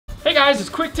guys, it's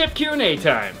quick tip Q&A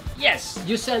time. Yes,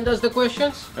 you send us the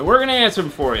questions and we're going to answer them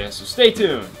for you, so stay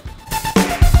tuned.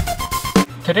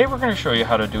 Today we're going to show you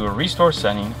how to do a restore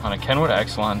setting on a Kenwood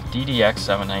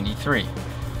DDX793.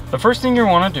 The first thing you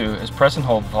want to do is press and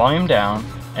hold volume down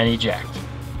and eject.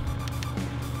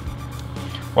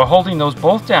 While holding those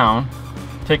both down,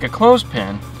 take a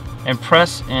clothespin and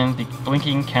press in the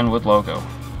blinking Kenwood logo.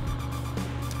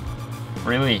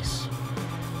 Release.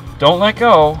 Don't let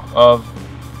go of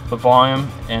the volume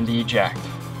and the eject.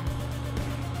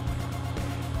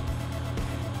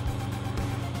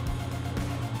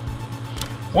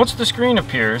 Once the screen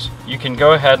appears, you can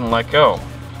go ahead and let go.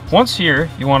 Once here,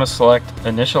 you want to select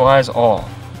Initialize All.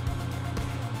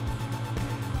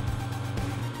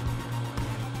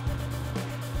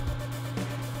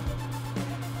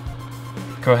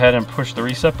 Go ahead and push the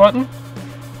reset button.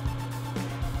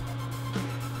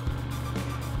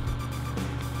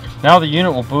 Now the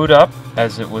unit will boot up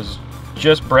as it was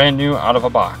just brand new out of a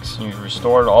box. You've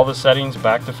restored all the settings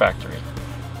back to factory.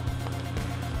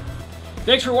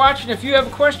 Thanks for watching. If you have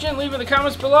a question, leave it in the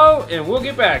comments below and we'll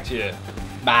get back to you.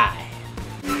 Bye.